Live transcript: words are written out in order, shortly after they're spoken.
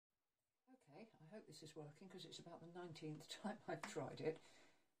hope this is working because it's about the 19th time I've tried it.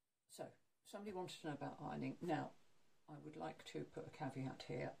 So, somebody wanted to know about ironing. Now, I would like to put a caveat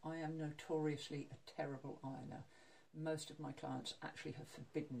here. I am notoriously a terrible ironer. Most of my clients actually have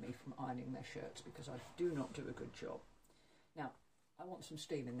forbidden me from ironing their shirts because I do not do a good job. Now, I want some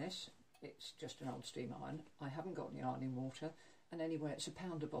steam in this. It's just an old steam iron. I haven't got any ironing water, and anyway, it's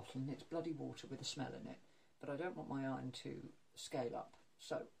 £1 a bottle and it's bloody water with a smell in it. But I don't want my iron to scale up.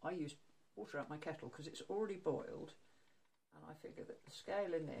 So I use water out my kettle because it's already boiled, and I figure that the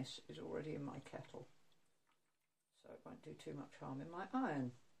scale in this is already in my kettle. So it won't do too much harm in my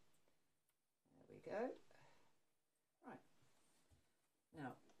iron. There we go. Right.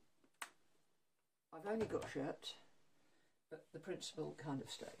 Now, I've only got shirts, but the principle kind of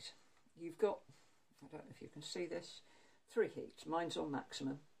stays. You've got, I don't know if you can see this, 3 heats. Mine's on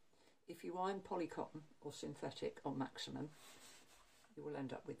maximum. If you iron polycotton or synthetic on maximum, you will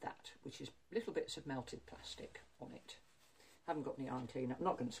end up with that, which is little bits of melted plastic on it. Haven't got any iron cleaner. I'm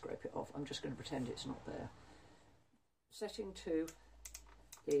not going to scrape it off. I'm just going to pretend it's not there. Setting 2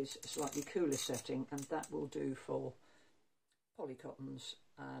 is a slightly cooler setting, and that will do for polycottons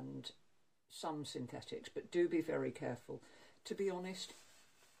and some synthetics, but do be very careful. To be honest,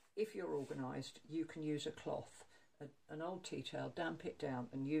 if you're organised, you can use a cloth, an old tea towel, damp it down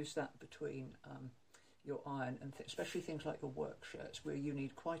and use that between your iron, and especially things like your work shirts where you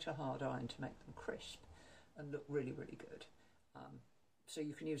need quite a hard iron to make them crisp and look really, really good. So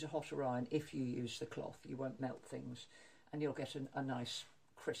you can use a hotter iron if you use the cloth. You won't melt things and you'll get a nice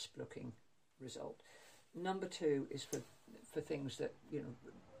crisp looking result. Number 2 is for things that, you know,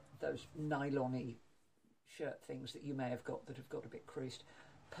 those nylon-y shirt things that you may have got that have got a bit creased.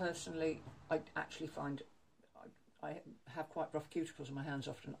 Personally, I actually find I have quite rough cuticles on my hands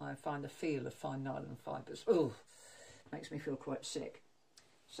often. I find the feel of fine nylon fibres, makes me feel quite sick.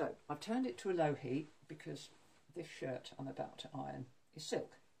 So I've turned it to a low heat because this shirt I'm about to iron is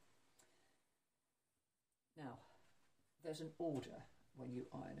silk. Now, there's an order when you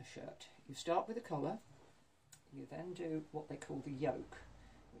iron a shirt. You start with the collar, you then do what they call the yoke,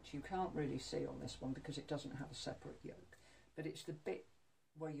 which you can't really see on this one because it doesn't have a separate yoke, but it's the bit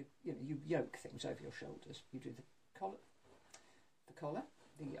where you yoke things over your shoulders. You do the collar,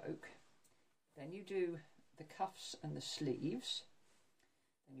 the yoke, then you do the cuffs and the sleeves,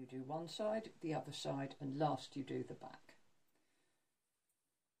 then you do one side, the other side, and last you do the back.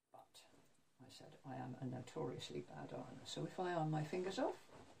 But I said I am a notoriously bad ironer, so if I iron my fingers off,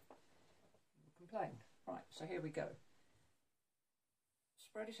 you'll complain. Right, so here we go.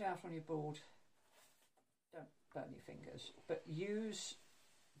 Spread it out on your board. Don't burn your fingers, but use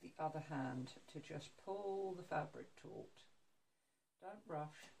the other hand to just pull the fabric taut. Don't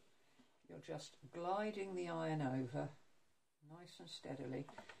rush. You're just gliding the iron over nice and steadily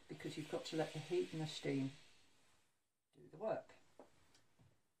because you've got to let the heat and the steam do the work.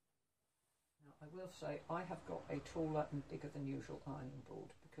 Now I will say I have got a taller and bigger than usual ironing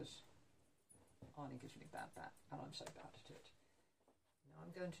board because ironing gives me bad back and I'm so bad at it. Now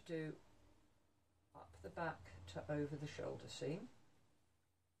I'm going to do up the back to over the shoulder seam.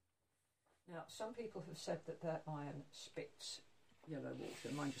 Now some people have said that their iron spits yellow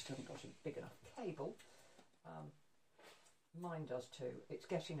water. Mine just hasn't got a big enough cable. Mine does too. It's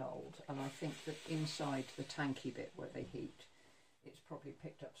getting old, and I think that inside the tanky bit where they heat, it's probably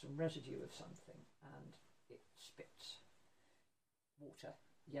picked up some residue of something and it spits water,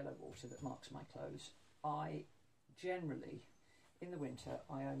 yellow water that marks my clothes. I generally, in the winter,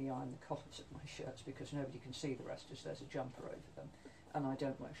 I only iron the collars of my shirts because nobody can see the rest as there's a jumper over them, and I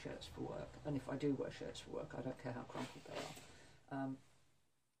don't wear shirts for work, and if I do wear shirts for work, I don't care how crumpled they are.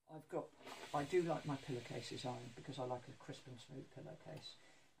 I do like my pillowcases ironed because I like a crisp and smooth pillowcase,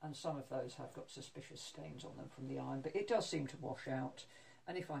 and some of those have got suspicious stains on them from the iron, but it does seem to wash out,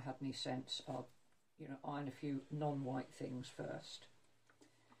 and if I had any sense, I'll iron a few non-white things first.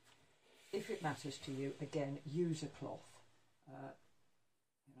 If it matters to you, again, use a cloth,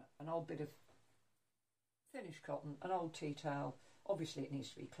 an old bit of thinnish cotton, an old tea towel. Obviously it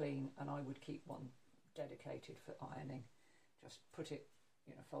needs to be clean, and I would keep one dedicated for ironing. Just put it,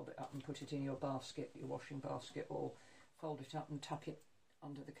 fold it up and put it in your basket, your washing basket, or fold it up and tuck it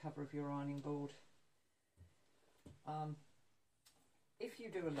under the cover of your ironing board. If you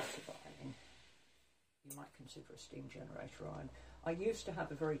do a lot of ironing, you might consider a steam generator iron. I used to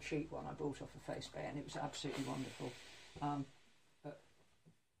have a very cheap one I bought off of Facebook, and it was absolutely wonderful. But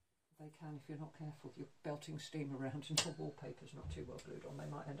they can, if you're not careful, you're belting steam around and your wallpaper's not too well glued on. They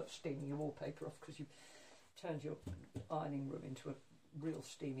might end up steaming your wallpaper off because you've turned your ironing room into a real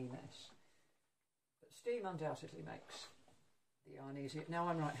steamy mess. But steam undoubtedly makes the iron easier. Now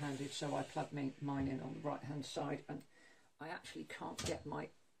I'm right-handed, so I plug mine in on the right-hand side, and I actually can't get my...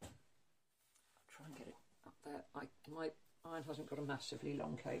 I'll try and get it up there. My iron hasn't got a massively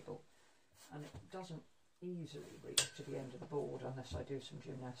long cable, and it doesn't easily reach to the end of the board unless I do some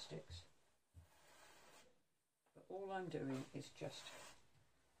gymnastics. But all I'm doing is just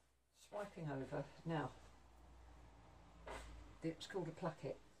swiping over. Now, it's called a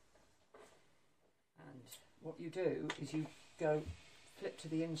placket, and what you do is you go flip to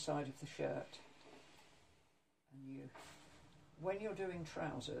the inside of the shirt, and you, when you're doing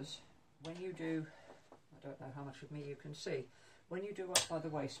trousers, when you do, I don't know how much of me you can see, when you do up by the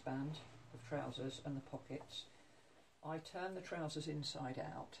waistband of trousers and the pockets, I turn the trousers inside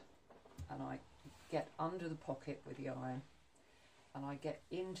out and I get under the pocket with the iron, and I get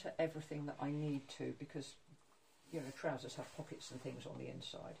into everything that I need to, because you know trousers have pockets and things on the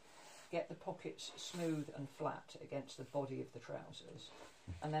inside. Get the pockets smooth and flat against the body of the trousers,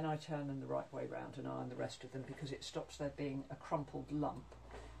 and then I turn them the right way round and iron the rest of them, because it stops there being a crumpled lump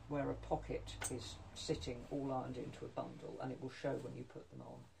where a pocket is sitting all ironed into a bundle, and it will show when you put them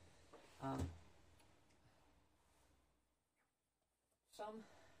on.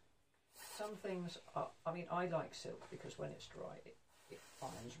 Some things are, I mean, I like silk because when it's dry it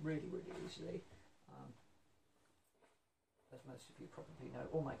irons really, really easily. As most of you probably know,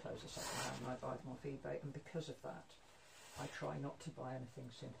 all my clothes are second hand and I buy them off eBay, and because of that I try not to buy anything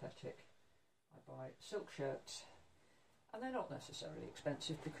synthetic. I buy silk shirts, and they're not necessarily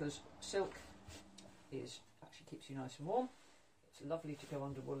expensive because silk actually keeps you nice and warm. It's lovely to go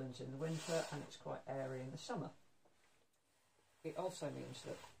under woolens in the winter, and it's quite airy in the summer. It also means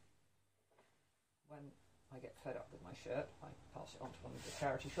that when I get fed up with my shirt, I pass it on to one of the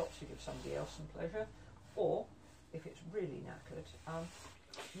charity shops to give somebody else some pleasure, or if it's really knackered,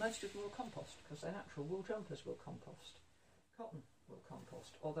 most of them will compost, because they're natural. Wool jumpers will compost, cotton will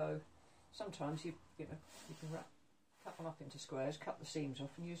compost, although sometimes you can cut them up into squares, cut the seams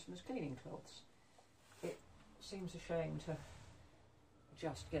off and use them as cleaning cloths. It seems a shame to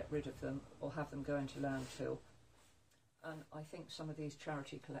just get rid of them or have them go into landfill. And I think some of these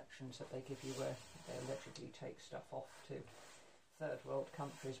charity collections that they give you, where they allegedly take stuff off to third world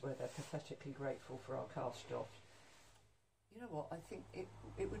countries where they're pathetically grateful for our cast off, you know what, I think it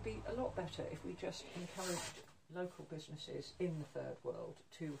would be a lot better if we just encouraged local businesses in the third world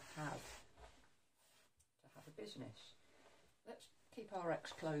to have a business. Let's keep our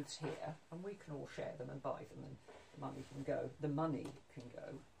ex-clothes here, and we can all share them and buy them, and the money can go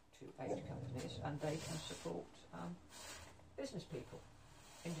to aid companies, and they can support business people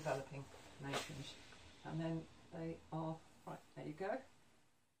in developing nations. And then they are, right, there you go.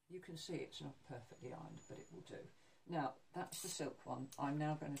 You can see it's not perfectly ironed, but it will do. Now, that's the silk one. I'm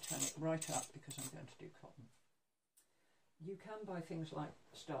now going to turn it right up because I'm going to do cotton. You can buy things like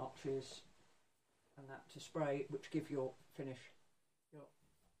starches and that to spray, which give your finish.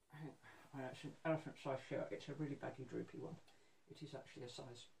 It's an elephant size shirt. It's a really baggy, droopy one. It is actually a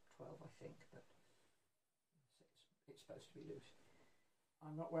size 12, I think, but it's supposed to be loose.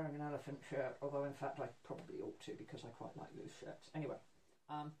 I'm not wearing an elephant shirt, although in fact I probably ought to, because I quite like loose shirts. Anyway,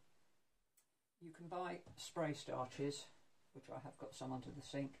 you can buy spray starches, which I have got some under the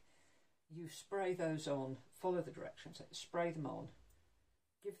sink. You spray those on, follow the directions, spray them on,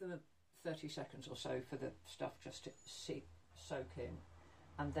 give them 30 seconds or so for the stuff just to soak in,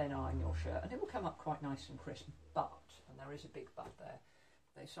 and then iron your shirt, and it will come up quite nice and crisp. But, and there is a big but there,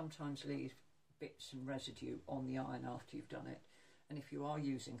 they sometimes leave bits and residue on the iron after you've done it, and if you are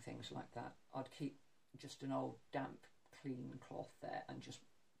using things like that, I'd keep just an old damp clean cloth there and just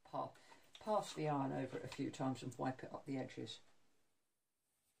pass the iron over it a few times and wipe it up the edges.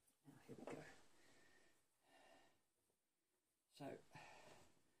 Now, here we go. So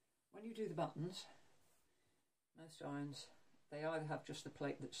when you do the buttons, most irons, they either have just the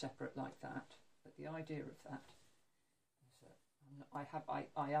plate that's separate like that, but the idea of that is that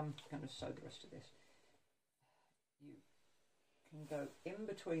I am going to sew the rest of this. You can go in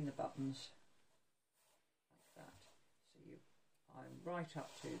between the buttons like that, so you iron right up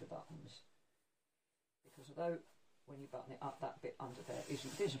to the buttons, because although when you button it up that bit under there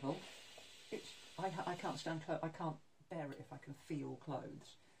isn't visible, I can't stand clothes, I can't bear it if I can feel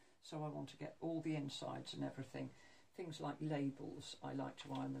clothes, so I want to get all the insides and everything. Things like labels, I like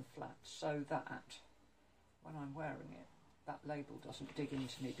to iron them flat so that when I'm wearing it, that label doesn't dig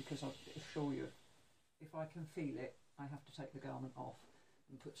into me, because I assure you, if I can feel it, I have to take the garment off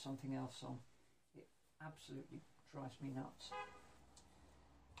and put something else on. It absolutely drives me nuts.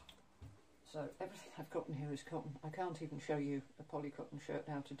 So everything I've got in here is cotton. I can't even show you a polycotton shirt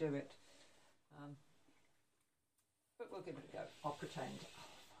how to do it. but we'll give it a go. I'll pretend.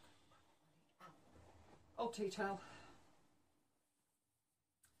 Old tea towel.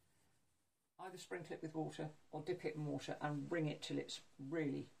 Either sprinkle it with water or dip it in water and wring it till it's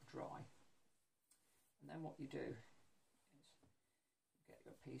really dry. And then what you do is you get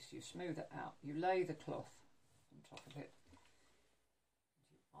your piece, you smooth it out, you lay the cloth on top of it, and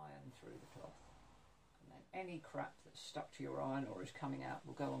you iron through the cloth. And then any crap that's stuck to your iron or is coming out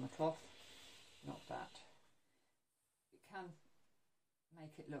will go on the cloth, not that. It can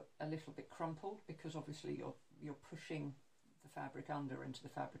make it look a little bit crumpled because obviously you're pushing the fabric under into the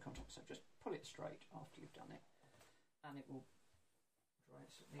fabric on top, so just pull it straight after you've done it and it will dry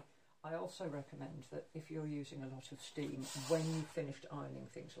instantly. I also recommend that if you're using a lot of steam, when you've finished ironing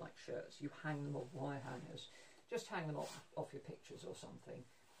things like shirts, you hang them on wire hangers. Just hang them off your pictures or something,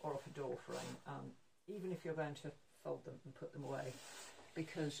 or off a door frame, even if you're going to fold them and put them away,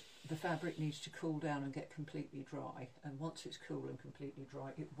 because the fabric needs to cool down and get completely dry, and once it's cool and completely dry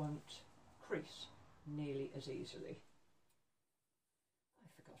it won't crease nearly as easily. I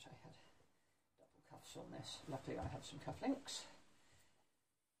forgot I had double cuffs on this. Luckily I have some cufflinks,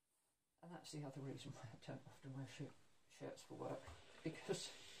 and that's the other reason why I don't often wear shirts for work, because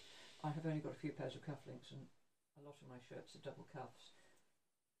I have only got a few pairs of cufflinks and a lot of my shirts are double cuffs.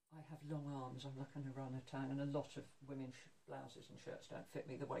 I have long arms, I'm like an orangutan, and a lot of women's blouses and shirts don't fit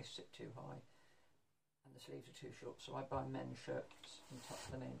me. The waists sit too high and the sleeves are too short, so I buy men's shirts and tuck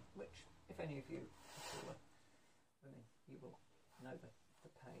them in, which, if any of you are taller women, you will know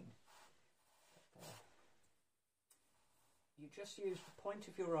the pain. But you just use the point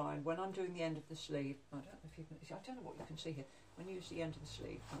of your iron. When I'm doing the end of the sleeve, I don't know if you can, I don't know what you can see here. When you use the end of the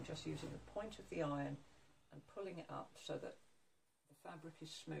sleeve, I'm just using the point of the iron and pulling it up so that the fabric is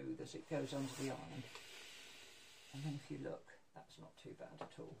smooth as it goes under the iron. And then if you look, that's not too bad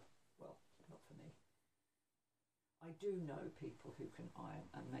at all. Well, not for me. I do know people who can iron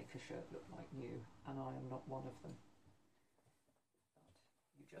and make a shirt look like new, and I am not one of them.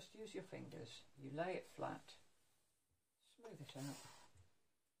 But you just use your fingers, you lay it flat, smooth it out,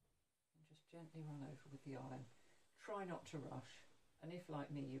 and just gently run over with the iron. Try not to rush, and if,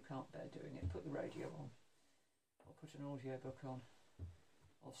 like me, you can't bear doing it, put the radio on, or put an audiobook on,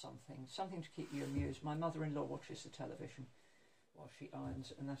 or something to keep you amused. My mother-in-law watches the television while she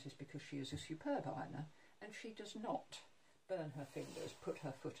irons, and that is because she is a superb ironer, and she does not burn her fingers, put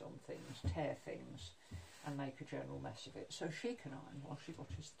her foot on things, tear things, and make a general mess of it, so she can iron while she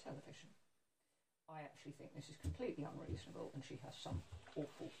watches the television. I actually think this is completely unreasonable, and she has some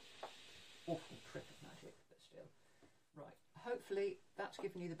awful trick of magic, but still. Right, hopefully that's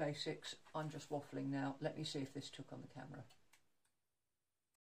given you the basics. I'm just waffling now. Let me see if this took on the camera.